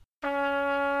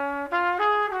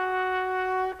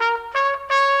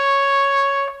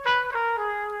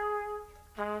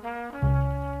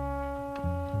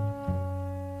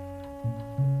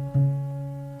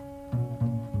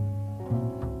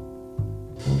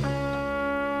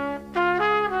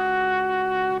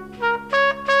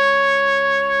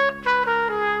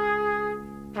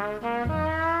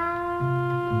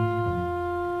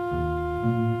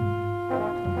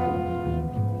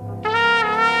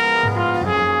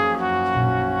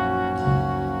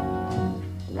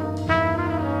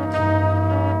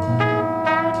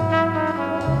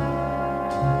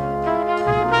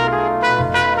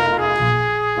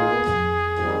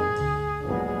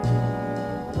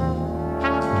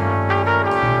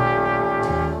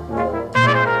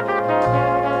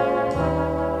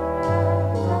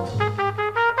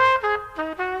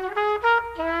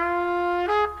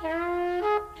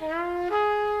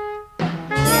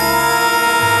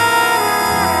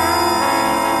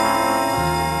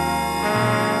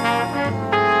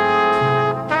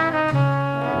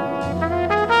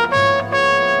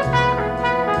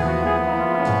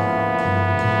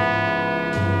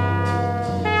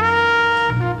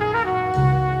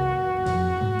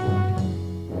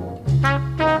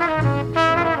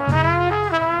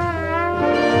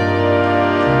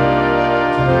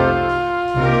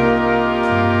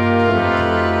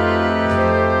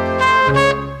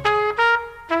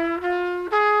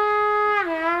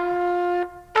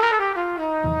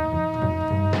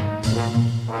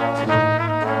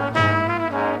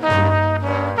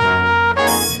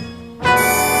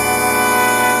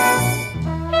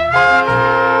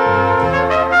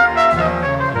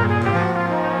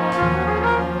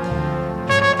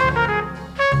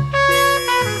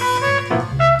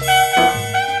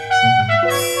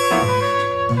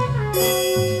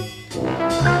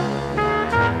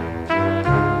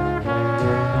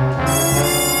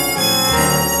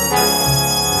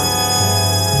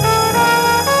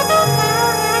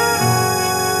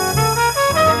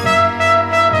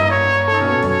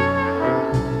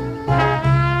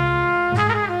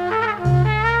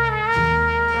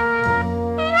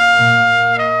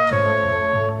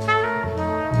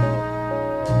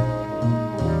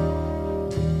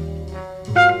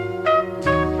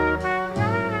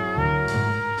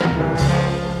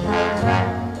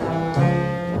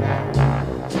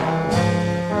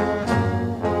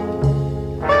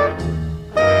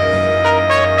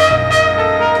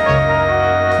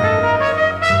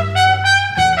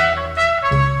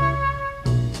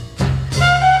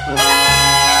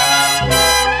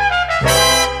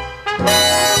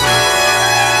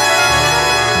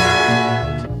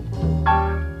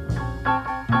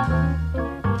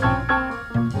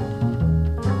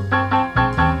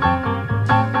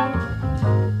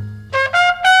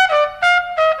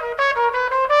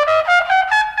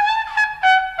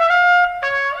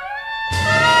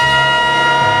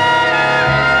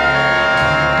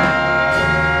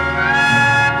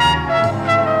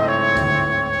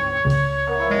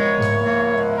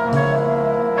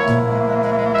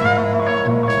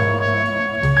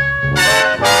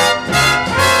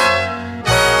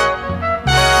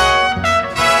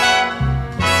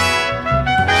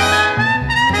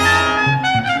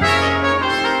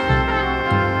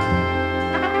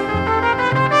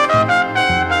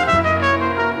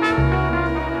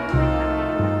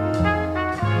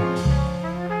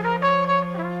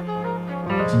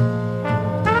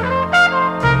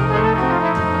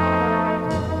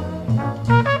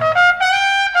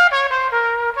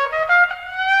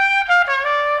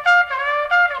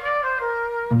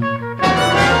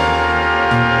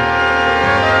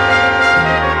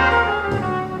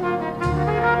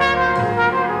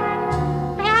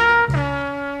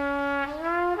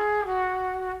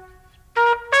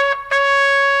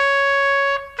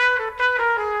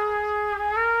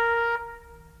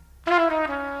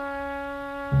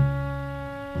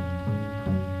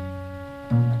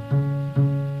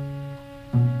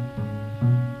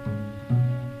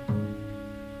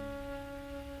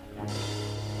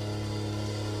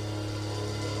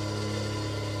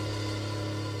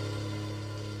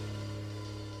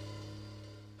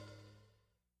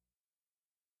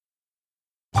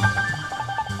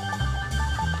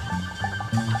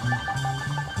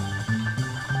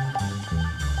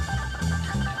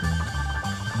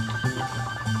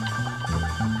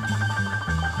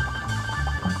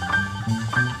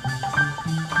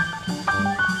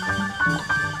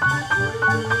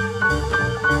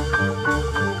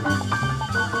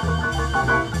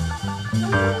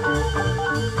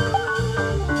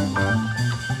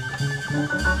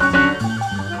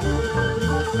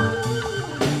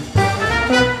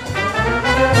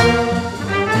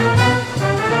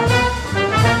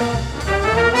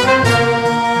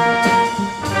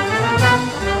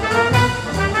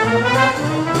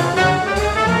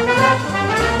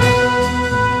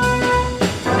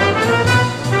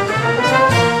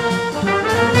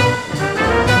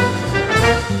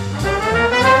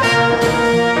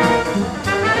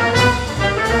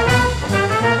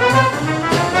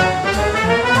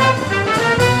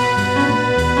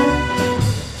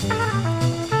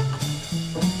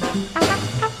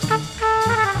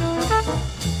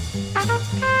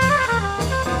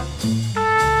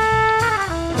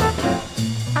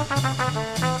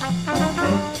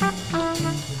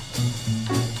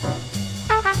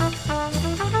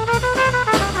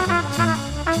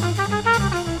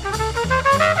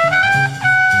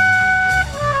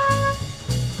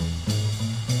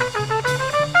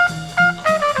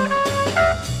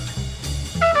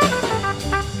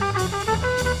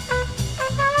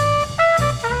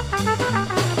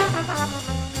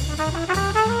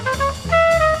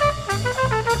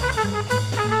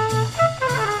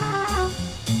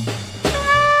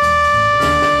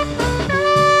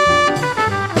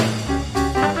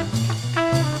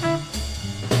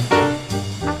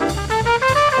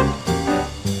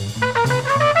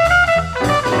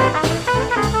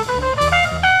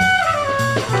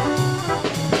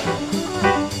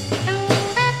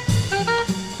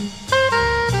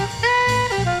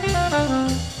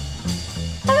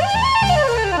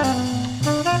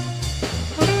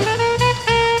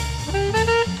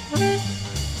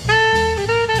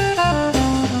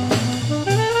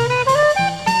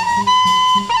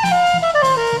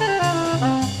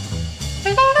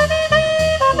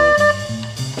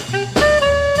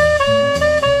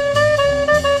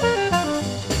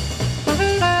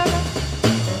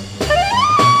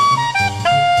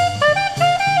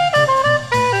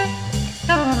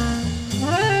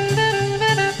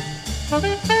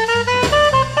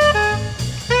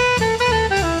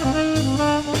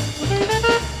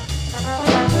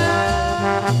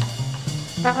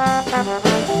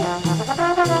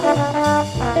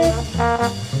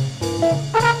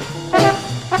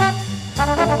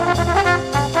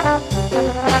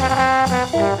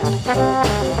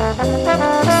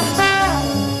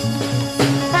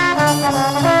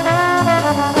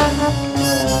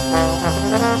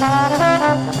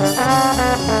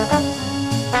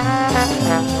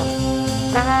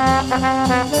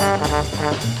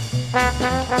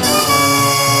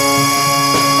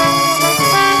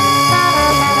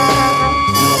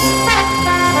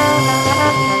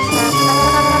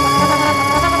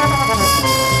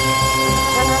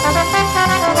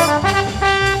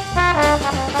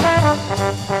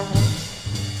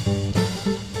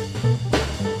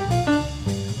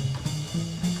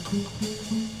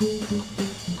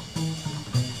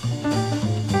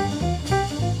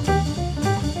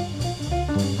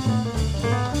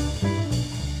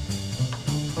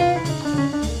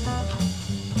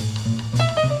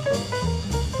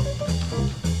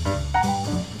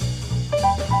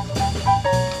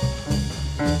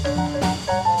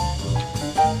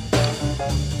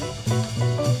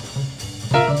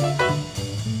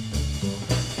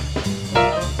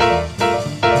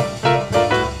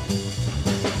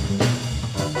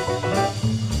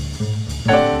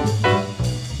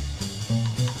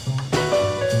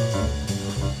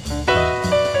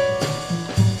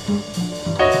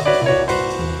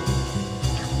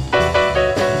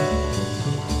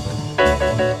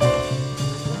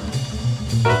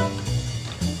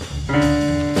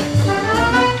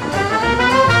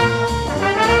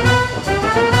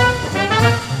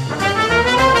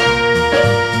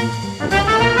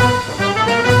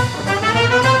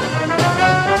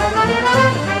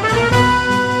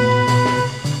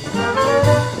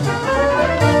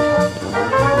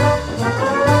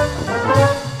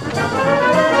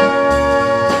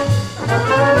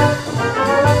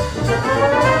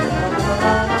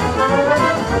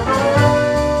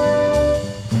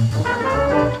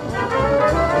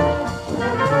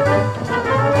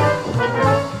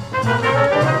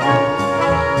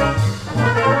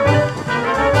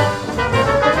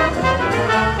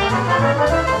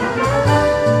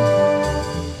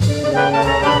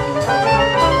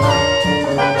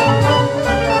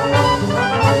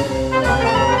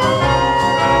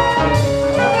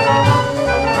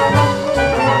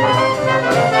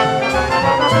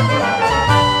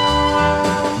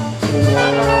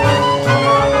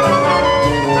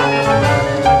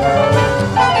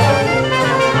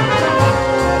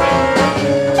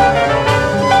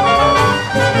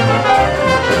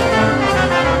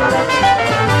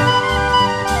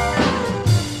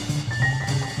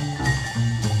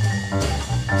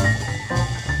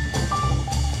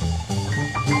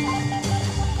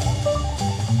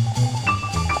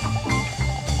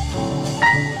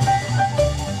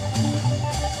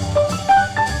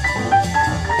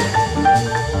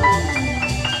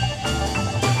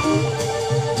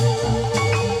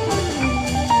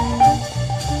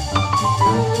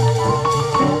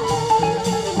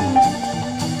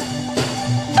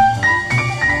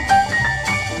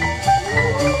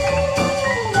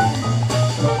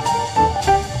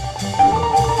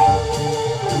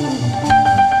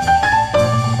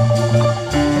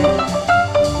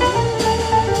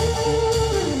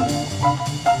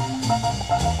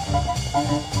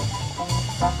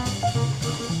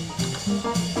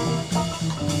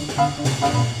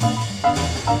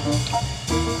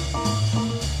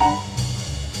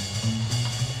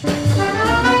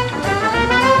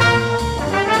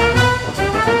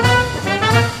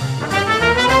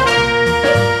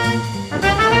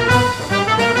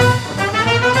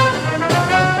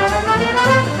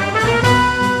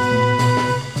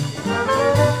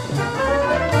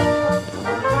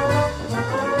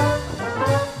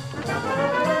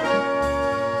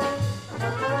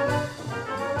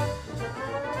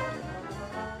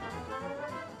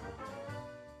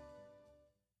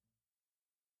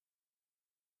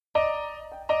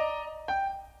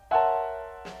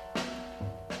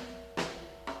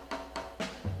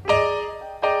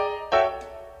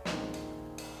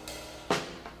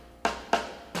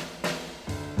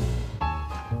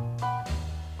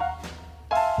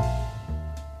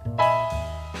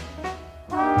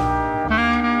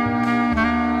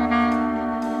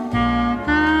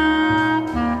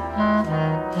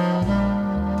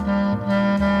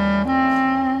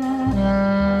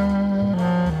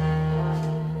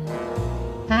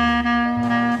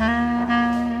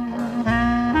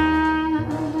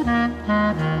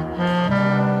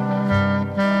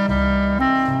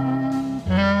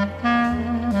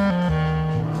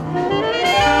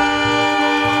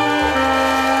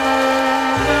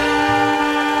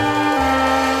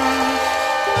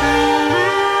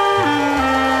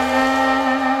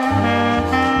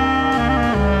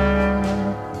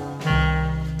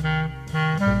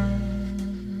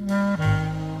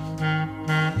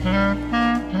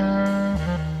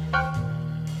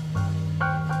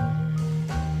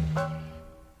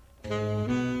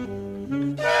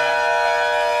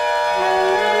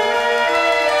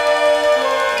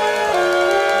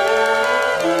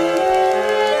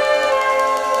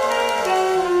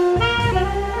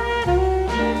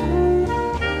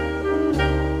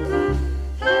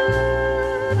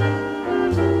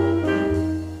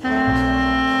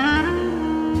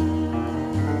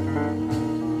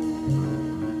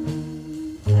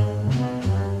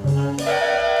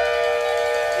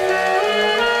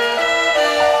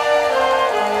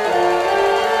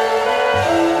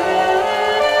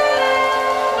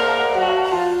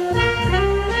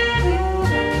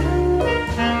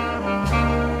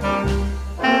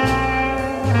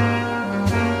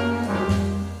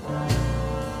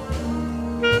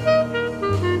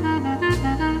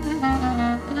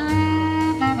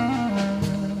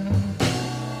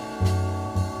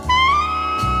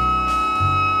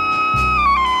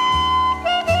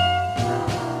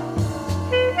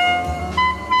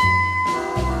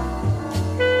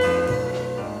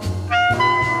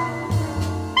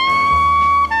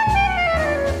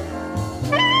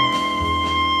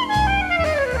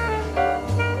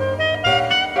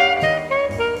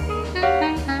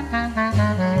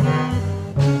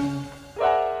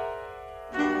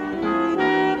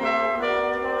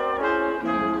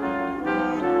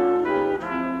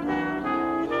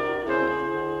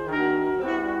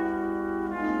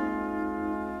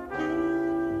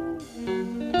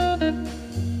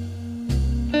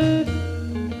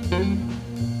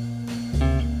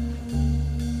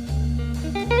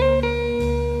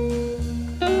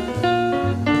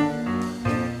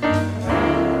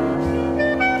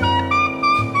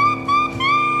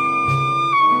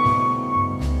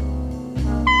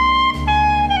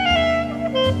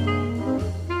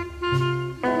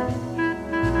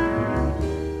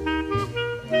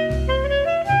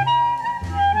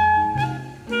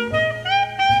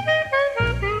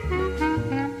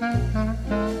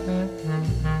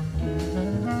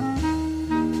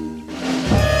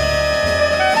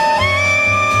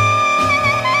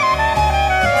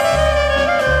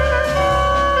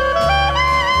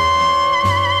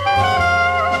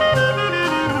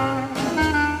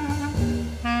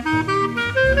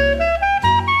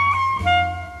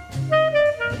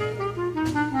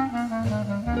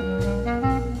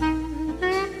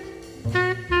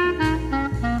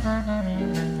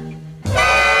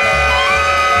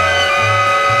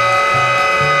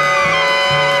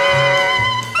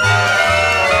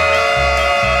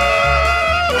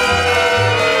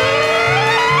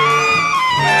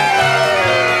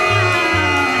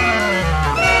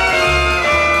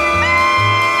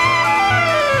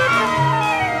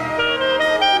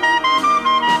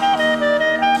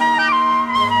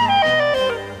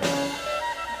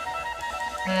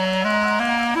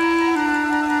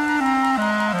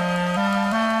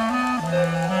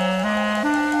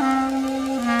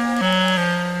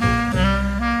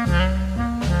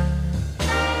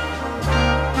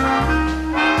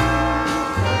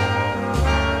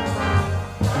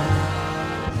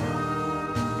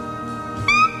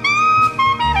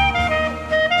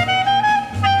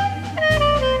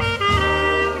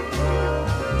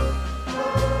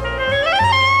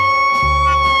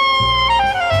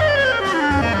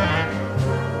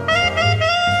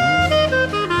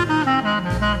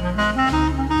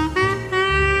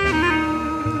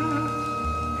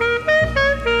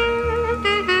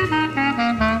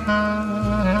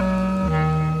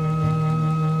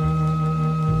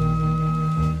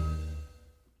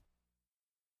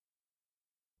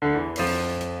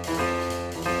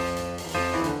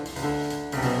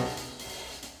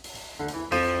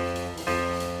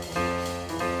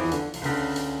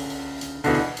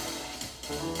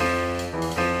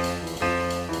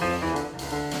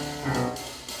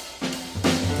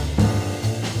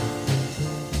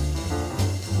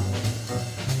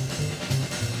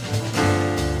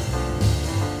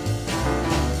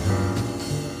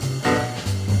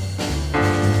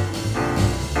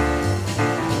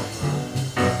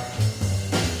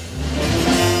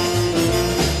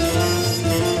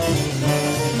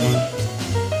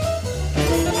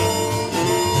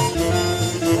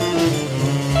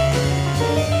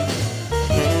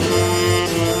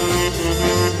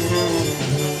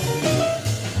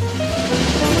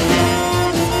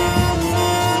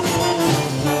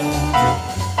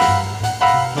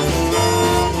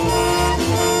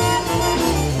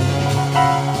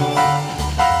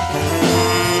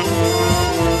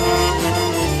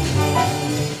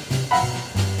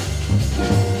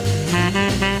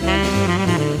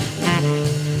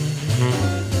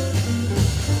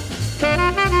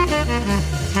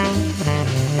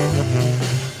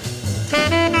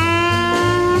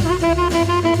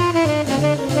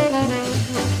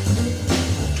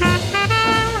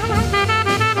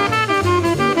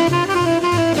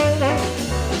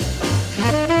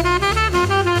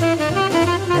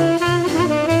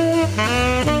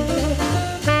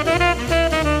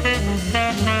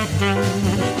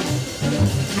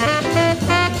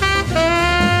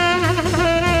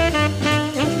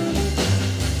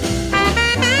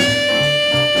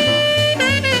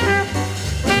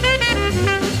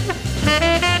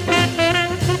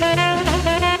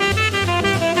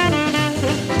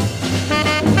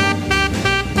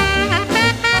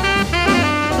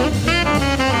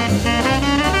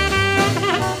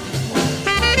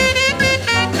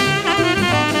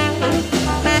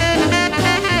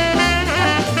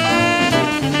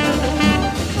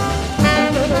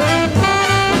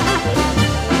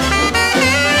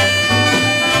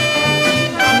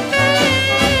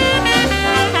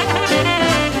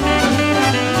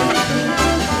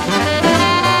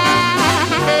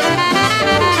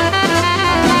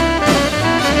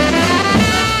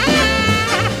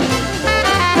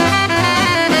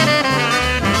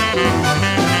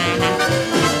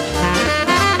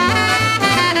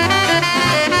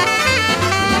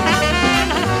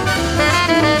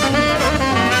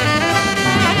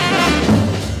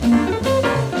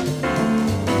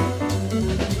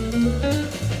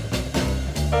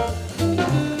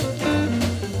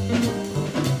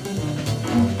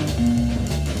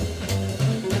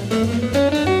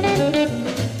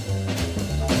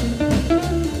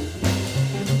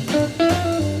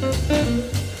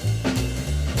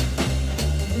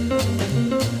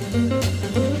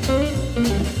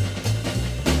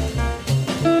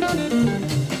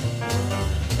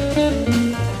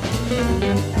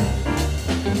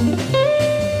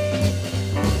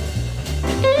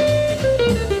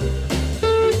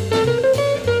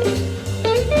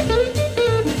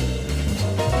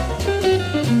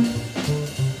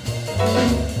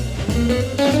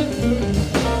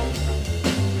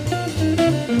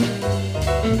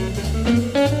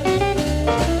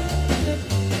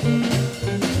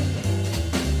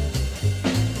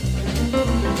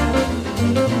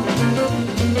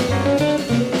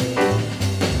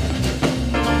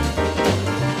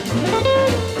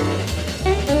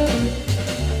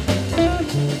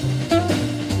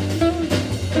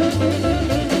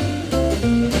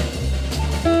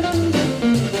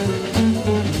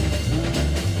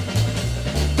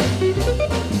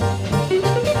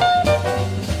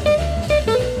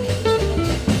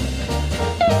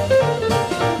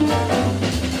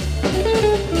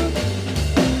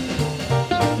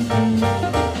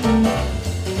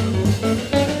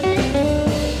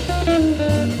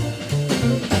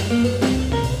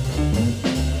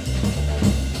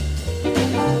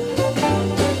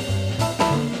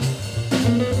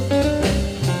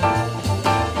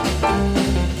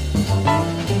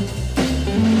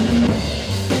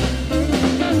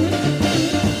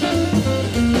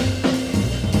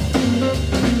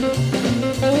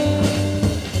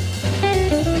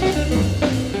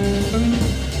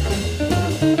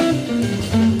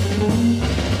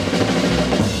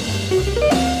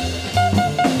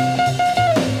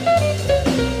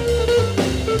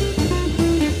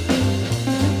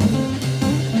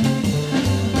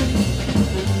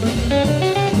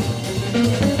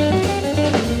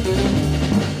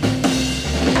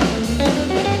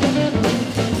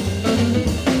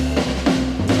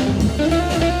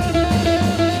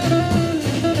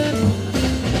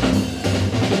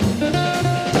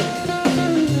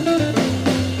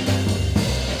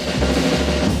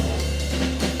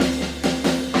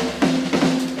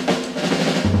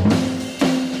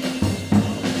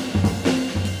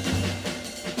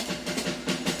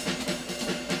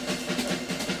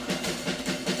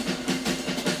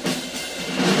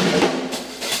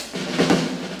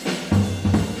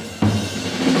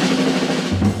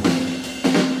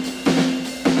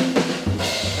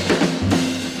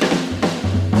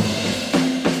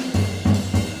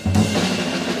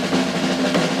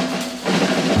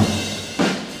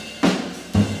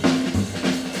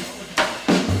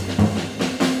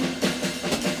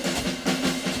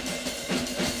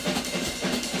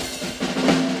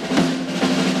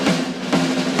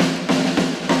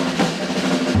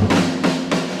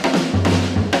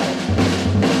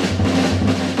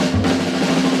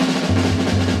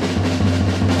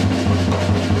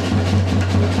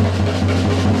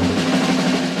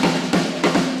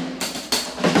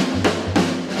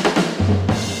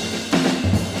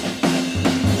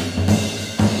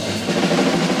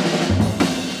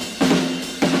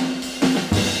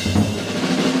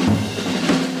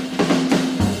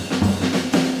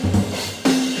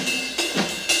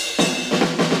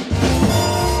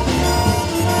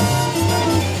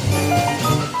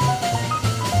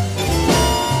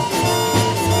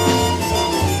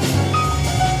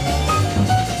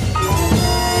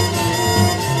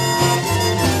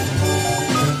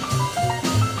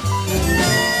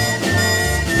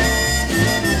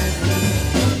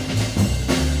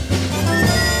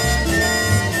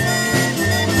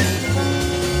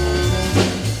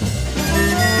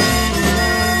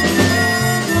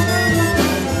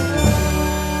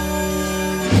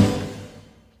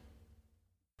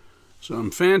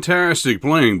 Some fantastic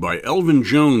playing by Elvin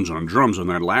Jones on drums on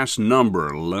that last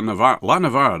number, La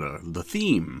Nevada, the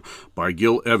theme by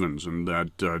Gil Evans, and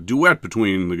that duet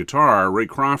between the guitar, Ray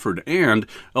Crawford, and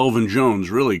Elvin Jones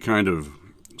really kind of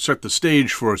set the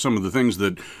stage for some of the things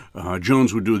that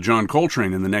Jones would do with John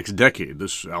Coltrane in the next decade.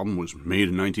 This album was made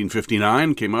in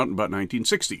 1959, came out in about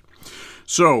 1960.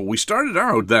 So we started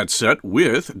out that set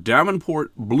with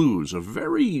Davenport Blues, a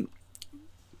very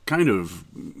kind of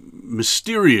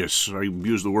mysterious, I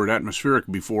used the word atmospheric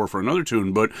before for another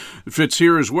tune, but it fits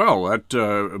here as well. That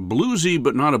bluesy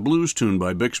but not a blues tune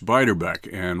by Bix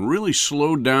Beiderbecke, and really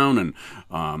slowed down and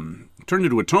turned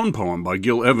into a tone poem by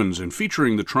Gil Evans and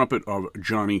featuring the trumpet of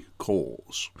Johnny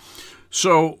Coles.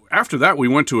 So after that, we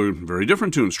went to a very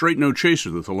different tune, Straight No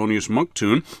Chaser, the Thelonious Monk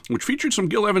tune, which featured some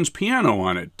Gil Evans piano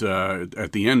on it,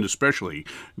 at the end especially,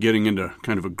 getting into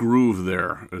kind of a groove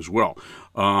there as well.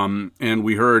 And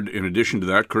we heard, in addition to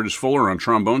that, Curtis Fuller on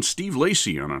trombone, Steve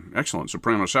Lacy on an excellent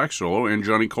soprano sax solo, and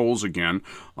Johnny Coles again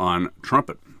on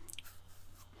trumpet.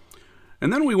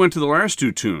 And then we went to the last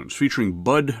two tunes, featuring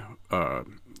Bud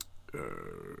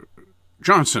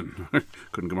Johnson.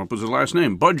 Couldn't come up with his last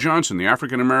name. Bud Johnson, the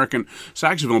African-American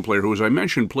saxophone player who, as I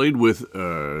mentioned, played with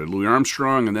Louis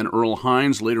Armstrong and then Earl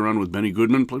Hines, later on with Benny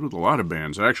Goodman, played with a lot of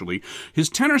bands, actually. His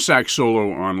tenor sax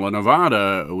solo on La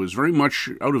Nevada was very much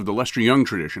out of the Lester Young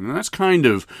tradition, and that's kind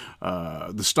of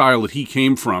the style that he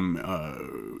came from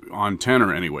on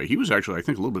tenor anyway. He was actually, I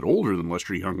think, a little bit older than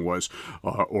Lester Young was,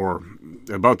 or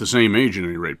about the same age at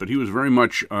any rate, but he was very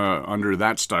much under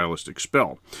that stylistic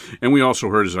spell. And we also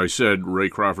heard, as I said, Ray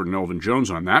Crawford and Elvin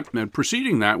Jones on that. And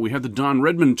preceding that, we had the Don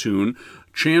Redman tune,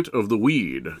 Chant of the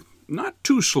Weed. Not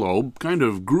too slow, kind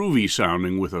of groovy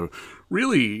sounding with a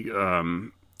really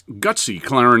gutsy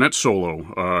clarinet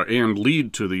solo and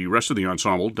lead to the rest of the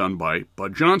ensemble done by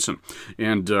Bud Johnson.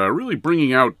 And really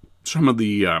bringing out some of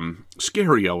the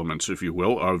scary elements, if you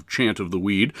will, of Chant of the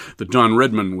Weed that Don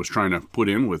Redman was trying to put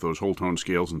in with those whole tone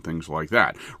scales and things like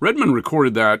that. Redman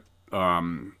recorded that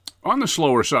on the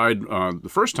slower side the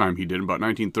first time he did, about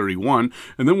 1931,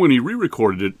 and then when he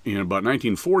re-recorded it in about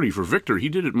 1940 for Victor, he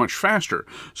did it much faster.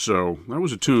 So that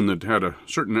was a tune that had a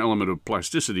certain element of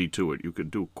plasticity to it. You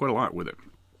could do quite a lot with it.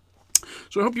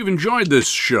 So I hope you've enjoyed this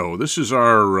show. This is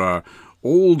our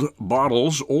Old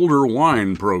Bottles, Older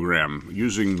Wine program,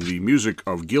 using the music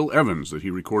of Gil Evans that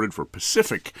he recorded for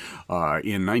Pacific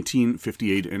in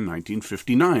 1958 and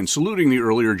 1959, saluting the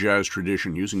earlier jazz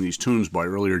tradition, using these tunes by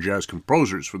earlier jazz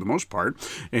composers for the most part,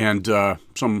 and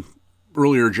some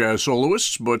earlier jazz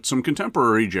soloists, but some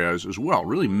contemporary jazz as well,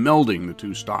 really melding the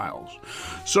two styles.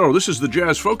 So this is the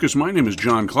Jazz Focus. My name is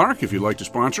John Clark. If you'd like to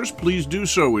sponsor us, please do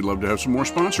so. We'd love to have some more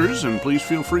sponsors, and please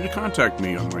feel free to contact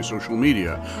me on my social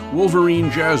media. Wolverine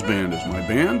Jazz Band is my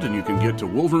band, and you can get to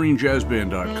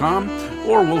wolverinejazzband.com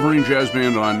or Wolverine Jazz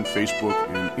Band on Facebook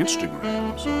and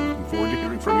Instagram. So looking forward to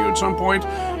hearing from you at some point,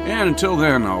 and until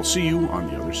then, I'll see you on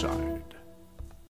the other side.